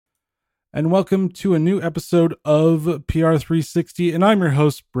and welcome to a new episode of PR360. And I'm your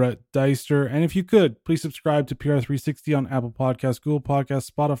host, Brett Deister. And if you could, please subscribe to PR360 on Apple Podcasts, Google Podcasts,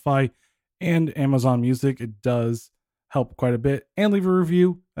 Spotify, and Amazon Music. It does help quite a bit. And leave a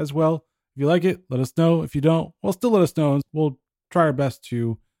review as well. If you like it, let us know. If you don't, well, still let us know. We'll try our best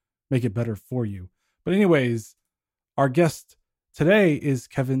to make it better for you. But anyways, our guest today is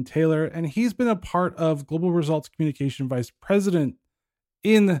Kevin Taylor, and he's been a part of Global Results Communication Vice President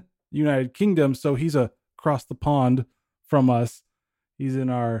in United Kingdom, so he's across the pond from us. He's in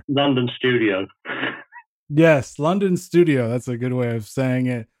our London studio. Yes, London studio. That's a good way of saying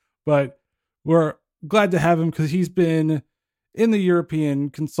it. But we're glad to have him because he's been in the European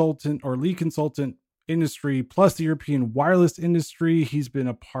consultant or lead consultant industry, plus the European wireless industry. He's been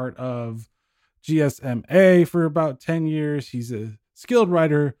a part of GSMA for about 10 years. He's a skilled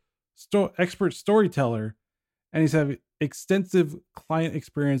writer, expert storyteller, and he's had extensive client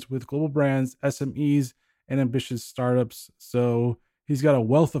experience with global brands, SMEs, and ambitious startups. So he's got a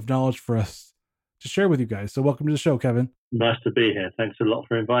wealth of knowledge for us to share with you guys. So welcome to the show, Kevin. Nice to be here. Thanks a lot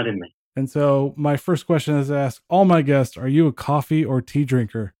for inviting me. And so my first question is to ask all my guests, are you a coffee or tea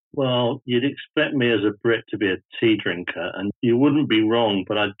drinker? Well, you'd expect me as a Brit to be a tea drinker, and you wouldn't be wrong,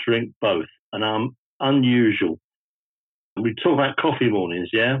 but I drink both, and I'm unusual. We talk about coffee mornings,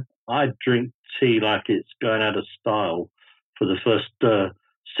 yeah? I drink tea like it's going out of style for the first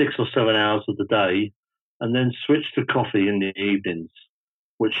 6 or 7 hours of the day, and then switch to coffee in the evenings,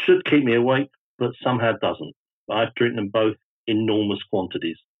 which should keep me awake, but somehow doesn't. I drink them both enormous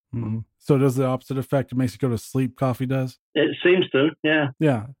quantities. Mm-hmm. So does the opposite effect? It makes you go to sleep, coffee does? It seems to, yeah.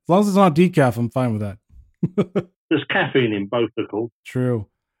 Yeah. As long as it's not decaf, I'm fine with that. There's caffeine in both, of course. True.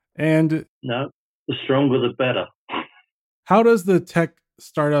 And no, the stronger the better. How does the tech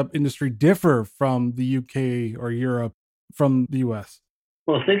startup industry differ from the UK or Europe from the US?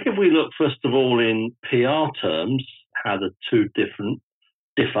 Well, I think if we look, first of all, in PR terms, how the two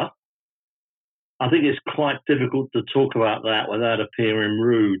differ, I think it's quite difficult to talk about that without appearing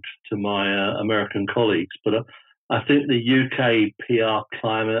rude to my American colleagues. But I think the UK PR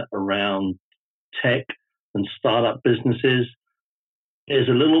climate around tech and startup businesses is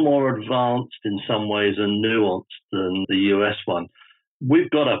a little more advanced in some ways and nuanced than the US one.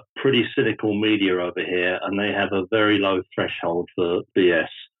 We've got a pretty cynical media over here, and they have a very low threshold for BS.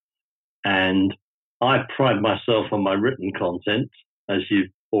 And I pride myself on my written content, as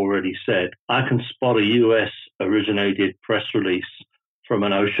you've already said. I can spot a US-originated press release from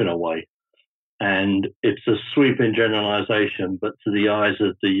an ocean away. And it's a sweeping generalization, but to the eyes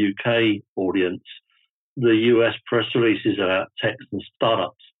of the UK audience, the US press releases about tech and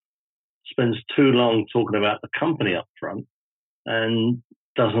startups spends too long talking about the company up front and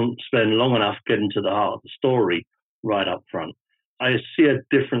doesn't spend long enough getting to the heart of the story right up front. I see a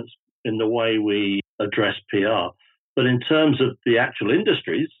difference in the way we address PR. But in terms of the actual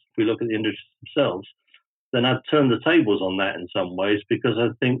industries, if we look at the industries themselves, then I'd turn the tables on that in some ways, because I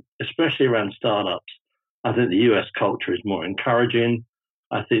think, especially around startups, I think the US culture is more encouraging.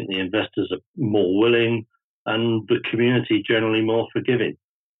 I think the investors are more willing, and the community generally more forgiving.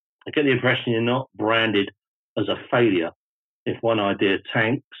 I get the impression you're not branded as a failure if one idea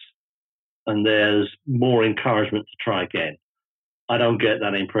tanks, and there's more encouragement to try again. I don't get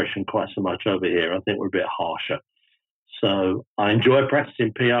that impression quite so much over here. I think we're a bit harsher. So I enjoy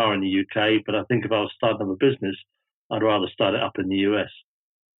practicing PR in the UK, but I think if I was starting up a business, I'd rather start it up in the US.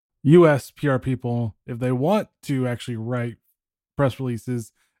 US PR people, if they want to actually write press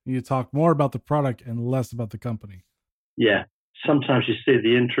releases, you need to talk more about the product and less about the company. Yeah. Sometimes you see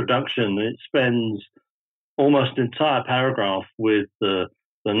the introduction, it spends almost an entire paragraph with the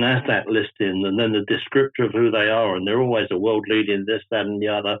NASDAQ listing and then the descriptor of who they are. And they're always a world leader in this, that, and the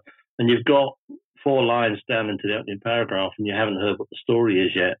other. And you've got 4 lines down into the opening paragraph and you haven't heard what the story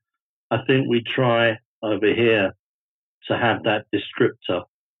is yet. I think we try over here to have that descriptor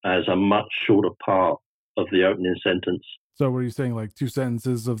as a much shorter part of the opening sentence. So what are you saying, like 2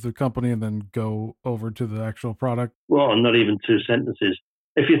 sentences of the company and then go over to the actual product? Well, not even 2 sentences.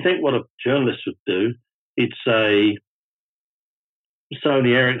 If you think what a journalist would do, he'd say,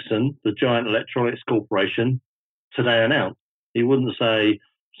 Sony Ericsson, the giant electronics corporation, today announced. He wouldn't say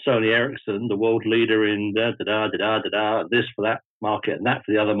Sony Ericsson, the world leader in this for that market and that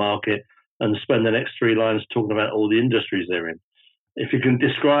for the other market, and spend the next 3 lines talking about all the industries they're in. If you can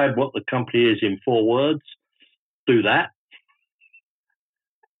describe what the company is in 4 words, do that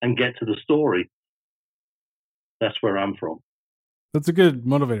and get to the story. That's where I'm from. That's a good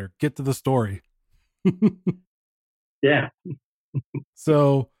motivator. Get to the story. Yeah.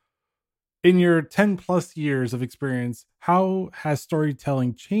 So In your 10 plus years of experience, how has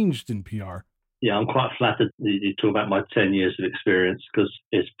storytelling changed in PR? Yeah, I'm quite flattered you talk about my 10 years of experience because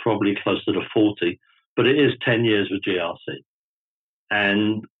it's probably closer to 40, but it is 10 years with GRC.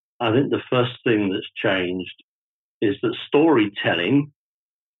 And I think the first thing that's changed is that storytelling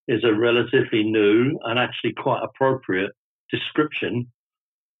is a relatively new and actually quite appropriate description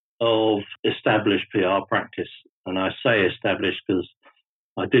of established PR practice. And I say established because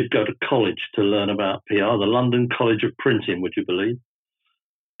I did go to college to learn about PR, the London College of Printing, would you believe?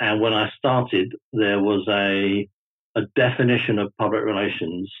 And when I started, there was a definition of public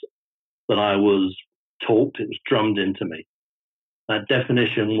relations that I was taught, it was drummed into me. That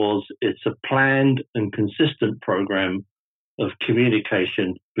definition was it's a planned and consistent program of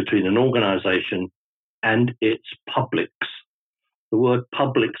communication between an organization and its publics. The word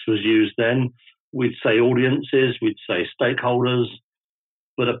publics was used then. We'd say audiences, we'd say stakeholders,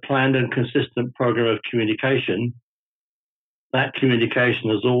 but a planned and consistent program of communication, that communication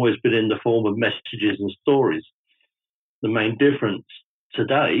has always been in the form of messages and stories. The main difference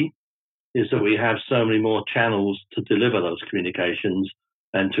today is that we have so many more channels to deliver those communications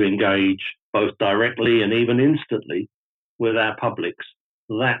and to engage both directly and even instantly with our publics.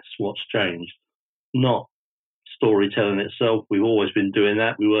 That's what's changed, not storytelling itself. We've always been doing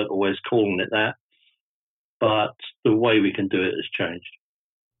that. We weren't always calling it that, but the way we can do it has changed.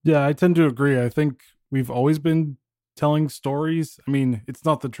 Yeah, I tend to agree. I think we've always been telling stories. I mean, it's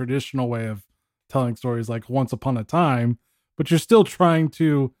not the traditional way of telling stories like once upon a time, but you're still trying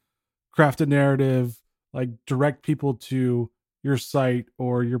to craft a narrative, like direct people to your site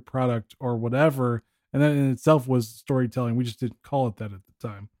or your product or whatever. And that in itself was storytelling. We just didn't call it that at the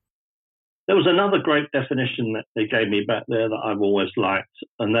time. There was another great definition that they gave me back there that I've always liked,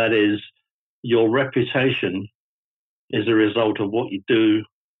 and that is your reputation is a result of what you do,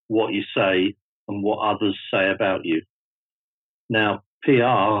 what you say, and what others say about you. Now,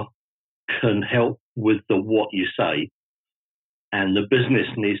 PR can help with the what you say, and the business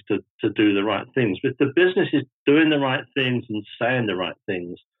needs to do the right things. But if the business is doing the right things and saying the right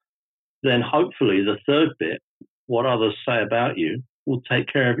things, then hopefully the third bit, what others say about you, will take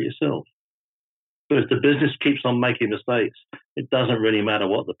care of it yourself. But if the business keeps on making mistakes, it doesn't really matter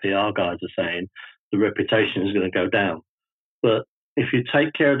what the PR guys are saying. The reputation is going to go down. But if you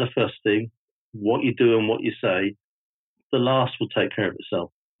take care of the first thing, what you do and what you say, the last will take care of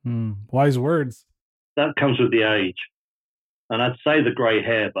itself. Wise words. That comes with the age. And I'd say the grey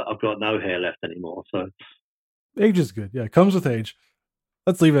hair, but I've got no hair left anymore. So age is good. Yeah, it comes with age.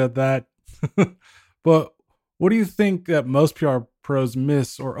 Let's leave it at that. But what do you think that most PR pros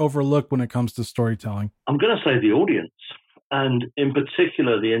miss or overlook when it comes to storytelling? I'm going to say the audience, and in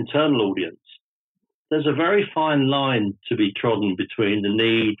particular, the internal audience. There's a very fine line to be trodden between the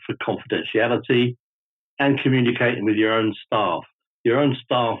need for confidentiality and communicating with your own staff. Your own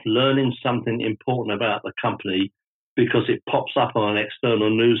staff learning something important about the company because it pops up on an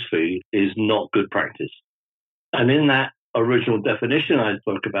external news feed is not good practice. And in that original definition I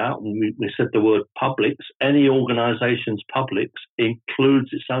spoke about, we said the word publics. Any organization's publics includes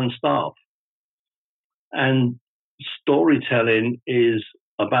its own staff. And storytelling is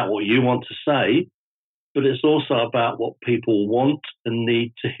about what you want to say, but it's also about what people want and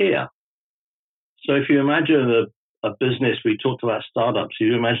need to hear. So if you imagine a business, we talked about startups,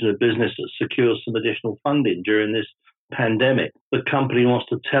 you imagine a business that secures some additional funding during this pandemic. The company wants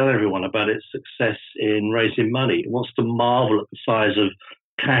to tell everyone about its success in raising money. It wants to marvel at the size of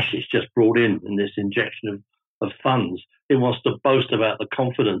cash it's just brought in this injection of funds. It wants to boast about the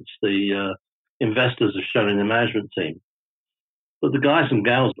confidence the investors have shown in the management team. But the guys and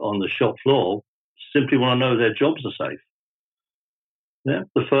gals on the shop floor simply want to know their jobs are safe. Yeah?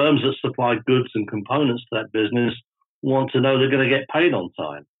 The firms that supply goods and components to that business want to know they're going to get paid on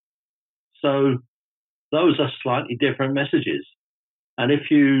time. So those are slightly different messages. And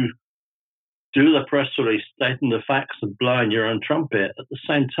if you do the press release stating the facts and blowing your own trumpet, at the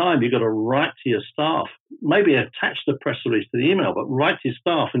same time, you've got to write to your staff, maybe attach the press release to the email, but write to your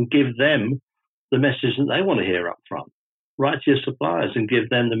staff and give them the message that they want to hear up front. Write to your suppliers and give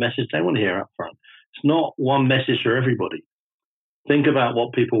them the message they want to hear up front. It's not one message for everybody. Think about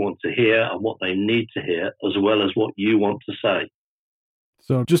what people want to hear and what they need to hear, as well as what you want to say.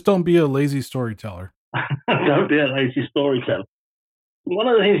 So just don't be a lazy storyteller. Don't be a lazy storyteller. One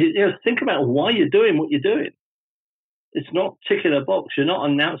of the things is, think about why you're doing what you're doing. It's not ticking a box. You're not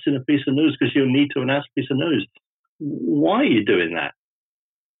announcing a piece of news because you need to announce a piece of news. Why are you doing that?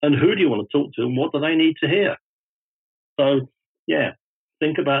 And who do you want to talk to and what do they need to hear? So, yeah,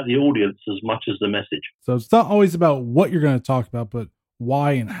 think about the audience as much as the message. So it's not always about what you're going to talk about, but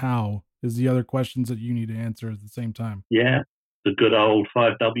why and how is the other questions that you need to answer at the same time. Yeah, the good old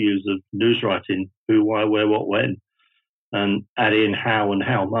 5 W's of news writing: who, why, where, what, when, and add in how and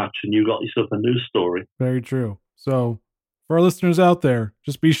how much, and you got yourself a news story. Very true. So for our listeners out there,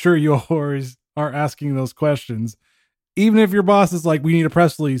 just be sure you always are asking those questions. Even if your boss is like, we need a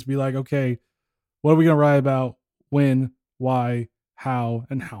press release, be like, okay, what are we going to write about? When, why, how,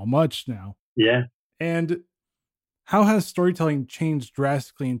 and how much now? Yeah. And how has storytelling changed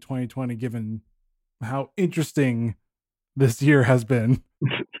drastically in 2020, given how interesting this year has been?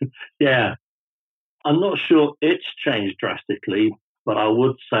 Yeah. I'm not sure it's changed drastically, but I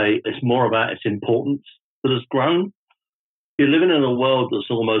would say it's more about its importance that has grown. You're living in a world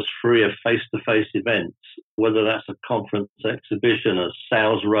that's almost free of face-to-face events, whether that's a conference exhibition, a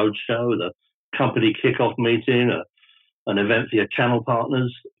sales roadshow, the company kickoff meeting, an event for your channel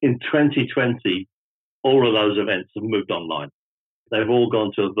partners. In 2020, all of those events have moved online. They've all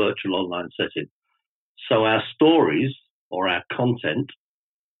gone to a virtual online setting. So our stories or our content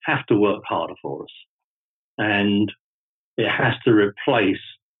have to work harder for us. And it has to replace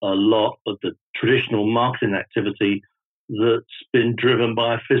a lot of the traditional marketing activity that's been driven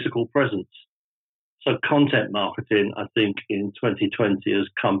by a physical presence. So content marketing, I think, in 2020 has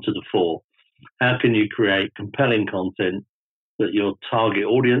come to the fore. How can you create compelling content that your target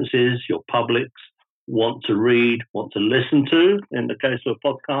audiences, your publics, want to read, want to listen to, in the case of a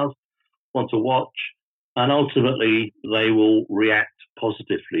podcast, want to watch, and ultimately they will react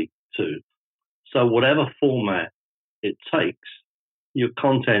positively to. So whatever format it takes, your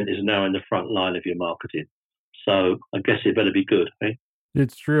content is now in the front line of your marketing. So I guess it better be good, eh?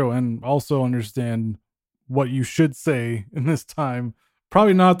 It's true. And also understand what you should say in this time.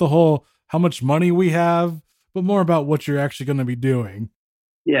 Probably not the whole how much money we have, but more about what you're actually going to be doing.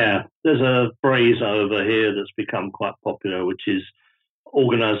 Yeah, there's a phrase over here that's become quite popular, which is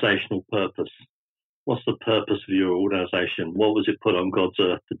organizational purpose. What's the purpose of your organization? What was it put on God's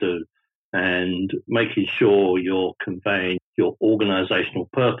earth to do? And making sure you're conveying your organizational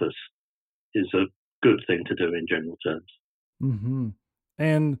purpose is a good thing to do in general terms. Mm-hmm.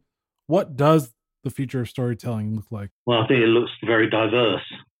 And what does the future of storytelling look like? Well, I think it looks very diverse,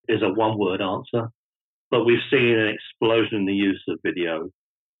 is a one-word answer. But we've seen an explosion in the use of video.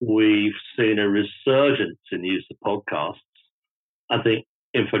 We've seen a resurgence in the use of podcasts. I think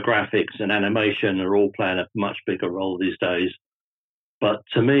infographics and animation are all playing a much bigger role these days. But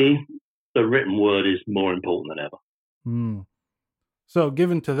to me, the written word is more important than ever. So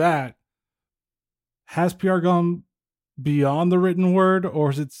given to that, has PR gone beyond the written word,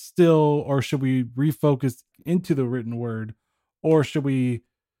 or is it still, or should we refocus into the written word, or should we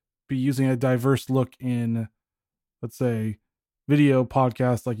be using a diverse look in, let's say, video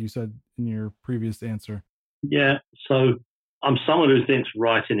podcast, like you said in your previous answer? Yeah, so I'm someone who thinks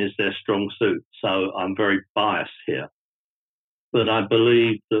writing is their strong suit, so I'm very biased here. But I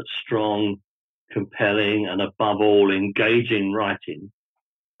believe that strong, compelling, and above all, engaging writing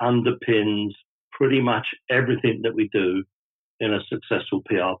underpins pretty much everything that we do in a successful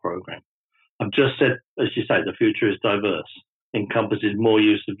PR program. I've just said, as you say, the future is diverse, encompasses more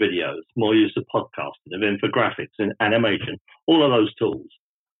use of videos, more use of podcasting, of infographics and animation, all of those tools.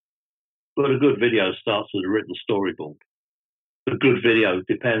 But a good video starts with a written storyboard. A good video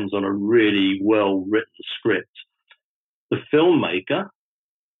depends on a really well-written script. The filmmaker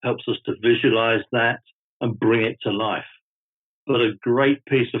helps us to visualize that and bring it to life. But a great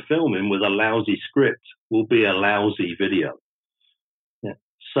piece of filming with a lousy script will be a lousy video. Yeah.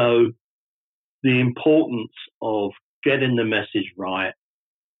 So the importance of getting the message right,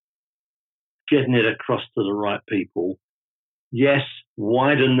 getting it across to the right people. Yes,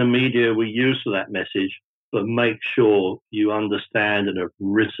 widen the media we use for that message, but make sure you understand and have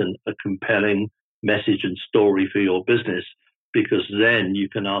written a compelling message and story for your business, because then you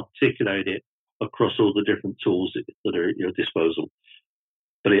can articulate it across all the different tools that are at your disposal.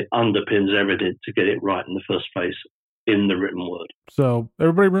 But it underpins everything to get it right in the first place in the written word. So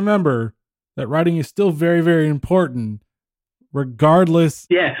everybody remember that writing is still very, very important, regardless.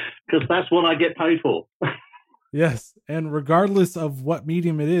 Yeah, because that's what I get paid for. Yes, and regardless of what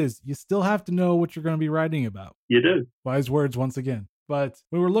medium it is, you still have to know what you're going to be writing about. You do. Wise words once again. But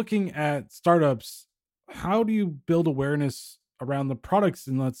when we're looking at startups, how do you build awareness around the products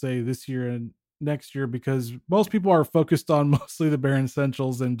in, let's say, this year and next year? Because most people are focused on mostly the bare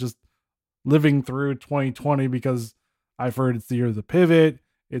essentials and just living through 2020, because I've heard it's the year of the pivot.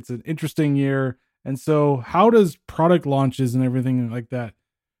 It's an interesting year. And so how does product launches and everything like that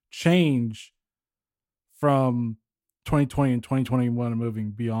change from 2020 and 2021 and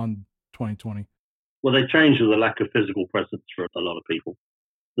moving beyond 2020? Well, they change with the lack of physical presence for a lot of people.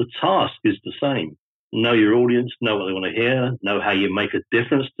 The task is the same. Know your audience, know what they want to hear, know how you make a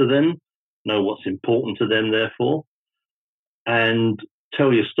difference to them, know what's important to them, therefore, and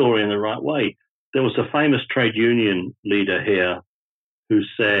tell your story in the right way. There was a famous trade union leader here who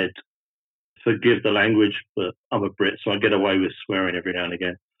said, forgive the language, but I'm a Brit, so I get away with swearing every now and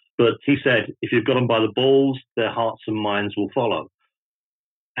again. But he said, if you've got them by the balls, their hearts and minds will follow.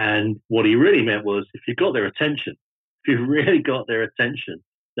 And what he really meant was, if you got their attention, if you've really got their attention,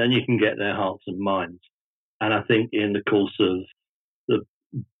 then you can get their hearts and minds. And I think in the course of the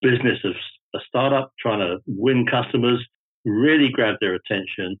business of a startup, trying to win customers, really grab their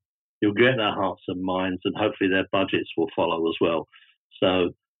attention, you'll get their hearts and minds, and hopefully their budgets will follow as well.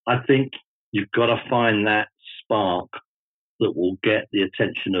 So I think you've got to find that spark that will get the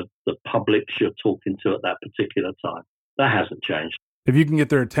attention of the publics you're talking to at that particular time. That hasn't changed. If you can get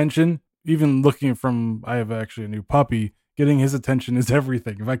their attention, even looking from, I have actually a new puppy, getting his attention is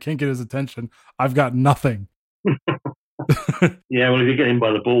everything. If I can't get his attention, I've got nothing. Yeah, well, if you get him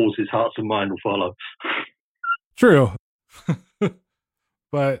by the balls, his hearts and mind will follow. True.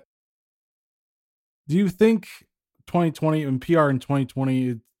 But do you think 2020 and PR in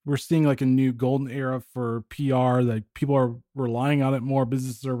 2020, we're seeing like a new golden era for PR, that people are relying on it more,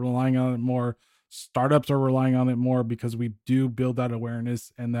 businesses are relying on it more, startups are relying on it more, because we do build that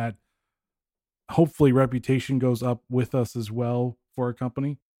awareness, and that hopefully reputation goes up with us as well for a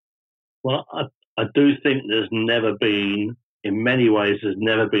company? Well, I do think there's never been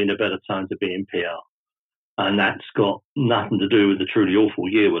a better time to be in PR. And that's got nothing to do with the truly awful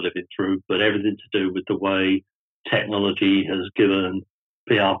year we're living through, but everything to do with the way technology has given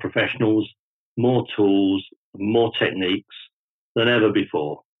PR professionals more tools, more techniques than ever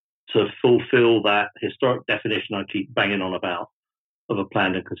before to fulfill that historic definition I keep banging on about of a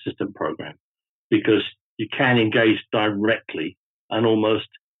planned and consistent program. Because you can engage directly and almost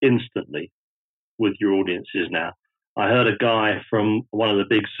instantly with your audiences now. I heard a guy from one of the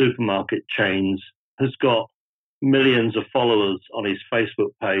big supermarket chains has got millions of followers on his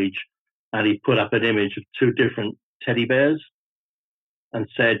Facebook page, and he put up an image of two different teddy bears and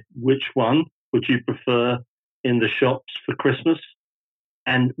said, which one would you prefer in the shops for Christmas?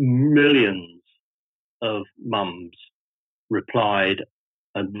 And millions of mums replied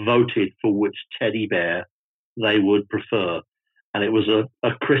and voted for which teddy bear they would prefer. And it was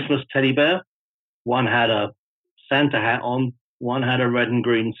a Christmas teddy bear. One had a Santa hat on, one had a red and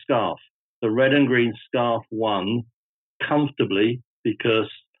green scarf. The red and green scarf won comfortably because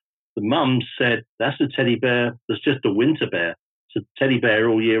the mums said, that's a teddy bear that's just a winter bear. It's a teddy bear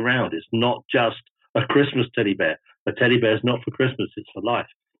all year round. It's not just a Christmas teddy bear. A teddy bear is not for Christmas, it's for life.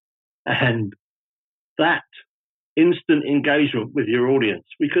 And that instant engagement with your audience,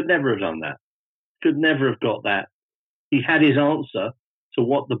 we could never have done that. Could never have got that. He had his answer to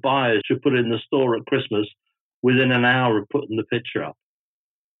what the buyers should put in the store at Christmas within an hour of putting the picture up.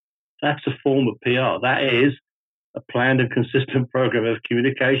 That's a form of PR. That is a planned and consistent program of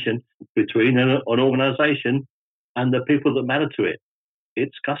communication between an organization and the people that matter to it,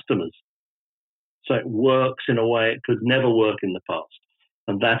 its customers. So it works in a way it could never work in the past.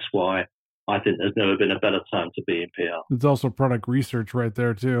 And that's why I think there's never been a better time to be in PR. It's also product research right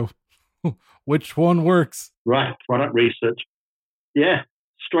there too. Which one works? Right, product research. Yeah,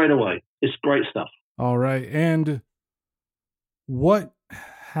 straight away. It's great stuff. All right. And what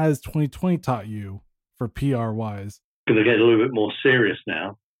has 2020 taught you for PR wise? Going to get a little bit more serious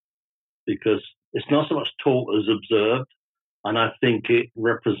now, because it's not so much taught as observed. And I think it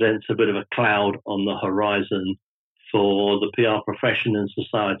represents a bit of a cloud on the horizon for the PR profession and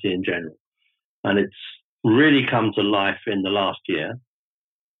society in general. And it's really come to life in the last year.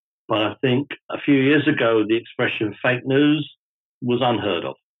 But I think a few years ago, the expression fake news was unheard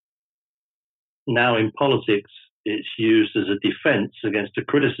of. Now in politics, it's used as a defense against a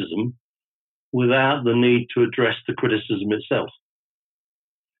criticism without the need to address the criticism itself.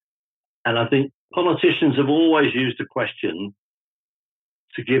 And I think politicians have always used a question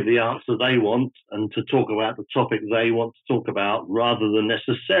to give the answer they want and to talk about the topic they want to talk about, rather than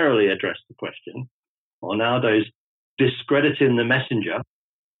necessarily address the question. Or nowadays, discrediting the messenger,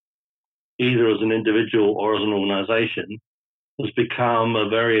 either as an individual or as an organization, has become a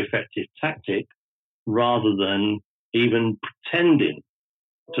very effective tactic, rather than even pretending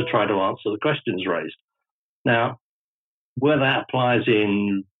to try to answer the questions raised. Now, where that applies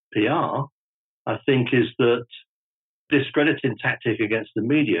in PR, I think, is that discrediting tactic against the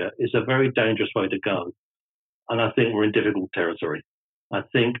media is a very dangerous way to go. And I think we're in difficult territory. I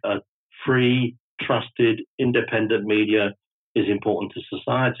think a free, trusted, independent media is important to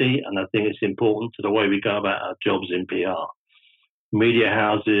society, and I think it's important to the way we go about our jobs in PR. media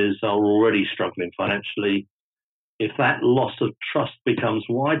houses are already struggling financially. If that loss of trust becomes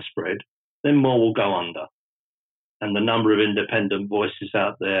widespread, then more will go under, and the number of independent voices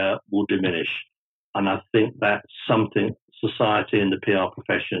out there will diminish. And I think that's something society and the PR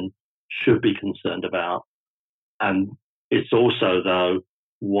profession should be concerned about. And it's also, though,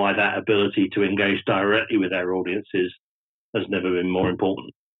 why that ability to engage directly with their audiences has never been more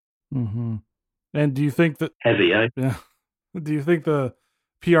important. Mm-hmm. And do you think that heavy, eh? Yeah. Do you think the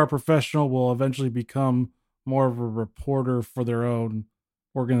PR professional will eventually become more of a reporter for their own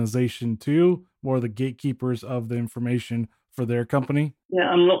organization too, more the gatekeepers of the information for their company? Yeah,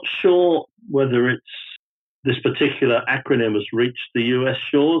 I'm not sure whether it's this particular acronym has reached the US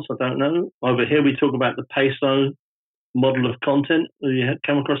shores. I don't know. Over here, we talk about the PESO model of content. Have you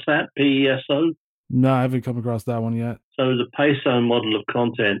come across that? PESO? No, I haven't come across that one yet. So the PESO model of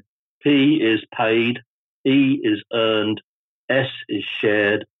content, P is paid, E is earned, S is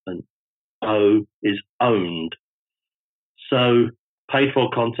shared, and O is owned. So paid for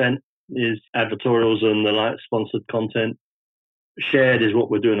content is advertorials and the like, sponsored content. Shared is what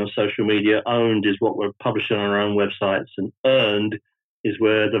we're doing on social media. Owned is what we're publishing on our own websites. And earned is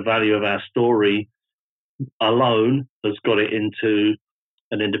where the value of our story alone has got it into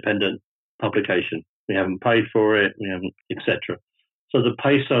an independent publication. We haven't paid for it, we haven't, etc. So the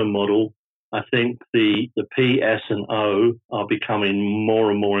PESO model, I think the P, S, and O are becoming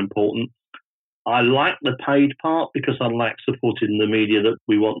more and more important. I like the paid part because I like supporting the media that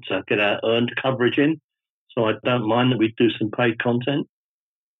we want to get our earned coverage in. So I don't mind that we do some paid content,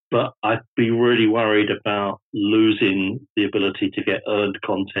 but I'd be really worried about losing the ability to get earned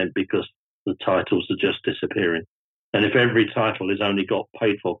content because the titles are just disappearing. And if every title has only got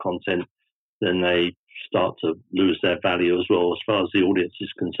paid for content, then they start to lose their value as well as far as the audience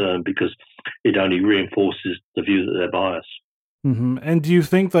is concerned, because it only reinforces the view that they're biased. Mm-hmm. And do you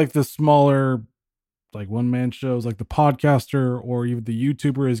think like the smaller, like one-man shows, like the podcaster or even the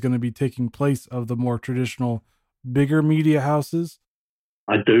YouTuber is going to be taking place of the more traditional, bigger media houses?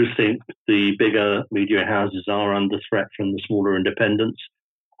 I do think the bigger media houses are under threat from the smaller independents.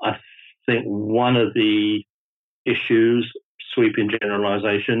 I think one of the issues, sweeping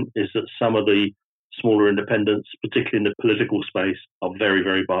generalization, is that some of the smaller independents, particularly in the political space, are very,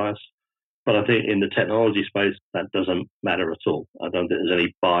 very biased. But I think in the technology space, that doesn't matter at all. I don't think there's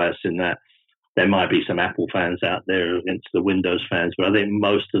any bias in that. There might be some Apple fans out there against the Windows fans, but I think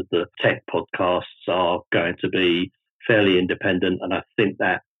most of the tech podcasts are going to be fairly independent, and I think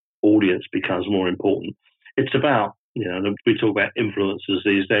that audience becomes more important. It's about, we talk about influencers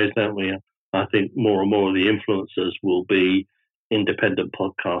these days, don't we? I think more and more of the influencers will be independent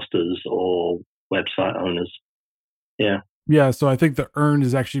podcasters or website owners. Yeah. Yeah, so I think the earned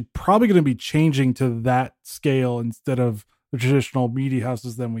is actually probably going to be changing to that scale instead of the traditional media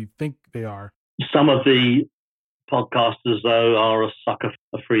houses than we think they are. Some of the podcasters, though, are a sucker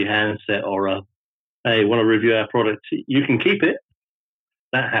for a free handset or a, hey, want to review our product? You can keep it.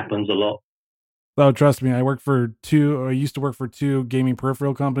 That happens a lot. Oh, trust me, I used to work for two gaming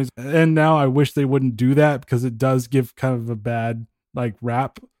peripheral companies, and now I wish they wouldn't do that because it does give kind of a bad like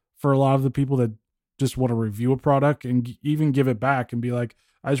rap for a lot of the people that just want to review a product and even give it back and be like,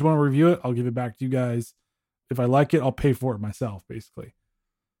 I just want to review it. I'll give it back to you guys. If I like it, I'll pay for it myself, basically.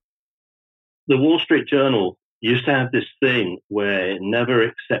 The Wall Street Journal used to have this thing where it never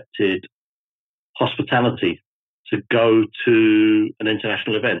accepted hospitality to go to an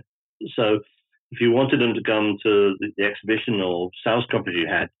international event. So if you wanted them to come to the exhibition or sales conference you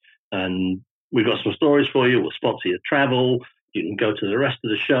had, and we've got some stories for you, we'll sponsor your travel, you can go to the rest of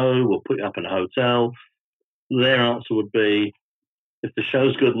the show, we'll put you up in a hotel. Their answer would be, if the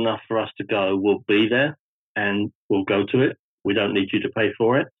show's good enough for us to go, we'll be there and we'll go to it. We don't need you to pay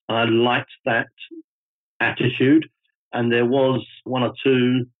for it. And I liked that attitude. And there was one or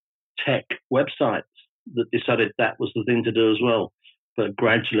two tech websites that decided that was the thing to do as well. But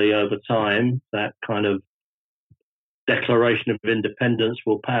gradually over time, that kind of declaration of independence,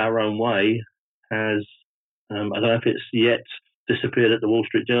 we'll pay our own way, has, I don't know if it's yet disappeared at the Wall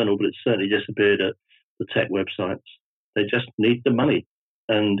Street Journal, but it's certainly disappeared at the tech websites. They just need the money.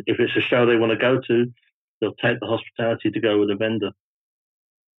 And if it's a show they want to go to, they'll take the hospitality to go with a vendor.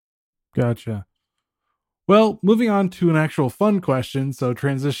 Gotcha. Well, moving on to an actual fun question. So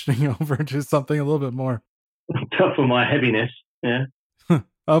transitioning over to something a little bit more tough for my heaviness. Yeah.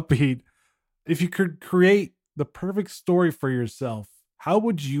 Upbeat. If you could create the perfect story for yourself, how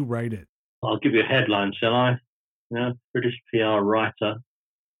would you write it? I'll give you a headline, shall I? British PR writer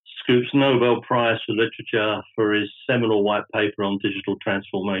scoops Nobel Prize for Literature for his seminal white paper on digital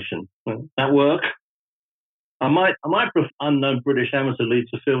transformation. That work? I might unknown British amateur lead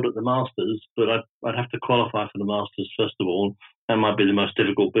the field at the Masters, but I'd have to qualify for the Masters first of all. That might be the most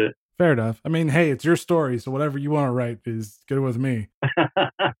difficult bit. Fair enough. I mean, hey, it's your story, so whatever you want to write is good with me.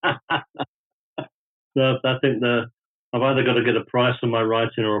 No, I think I've either got to get a prize for my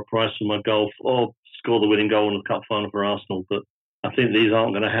writing or a prize for my golf, or score the winning goal in the cup final for Arsenal. But I think these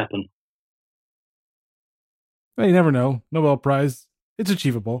aren't going to happen. Well, you never know. Nobel Prize, it's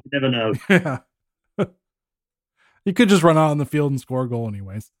achievable. You never know. Yeah. You could just run out on the field and score a goal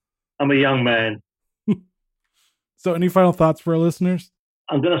anyways. I'm a young man. So any final thoughts for our listeners?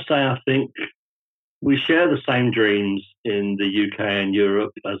 I'm going to say I think we share the same dreams in the UK and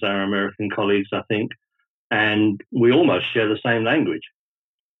Europe as our American colleagues, I think, and we almost share the same language.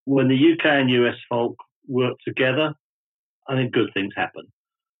 When the UK and US folk work together, I think good things happen.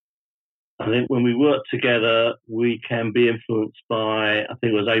 I think when we work together, we can be influenced by, I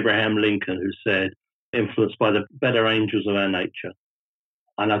think it was Abraham Lincoln who said, influenced by the better angels of our nature.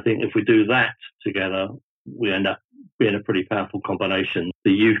 And I think if we do that together, we end up being a pretty powerful combination.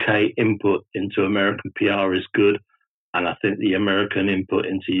 The UK input into American PR is good, and I think the American input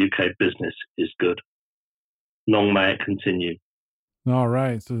into UK business is good. Long may it continue. All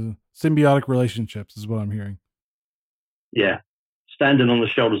right. So symbiotic relationships is what I'm hearing. Yeah. Standing on the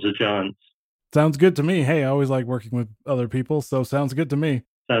shoulders of giants. Sounds good to me. Hey, I always like working with other people, so sounds good to me.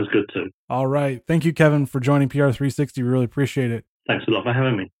 Sounds good too. All right. Thank you, Kevin, for joining PR360. We really appreciate it. Thanks a lot for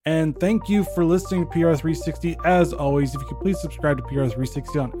having me. And thank you for listening to PR360. As always, if you could please subscribe to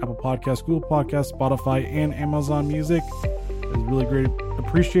PR360 on Apple Podcasts, Google Podcasts, Spotify, and Amazon Music. It's really great.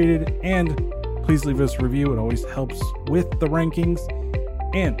 Appreciated. And please leave us a review. It always helps with the rankings.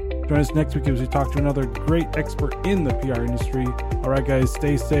 And join us next week as we talk to another great expert in the PR industry. All right, guys,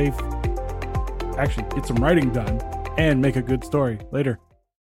 stay safe. Actually, get some writing done and make a good story. Later.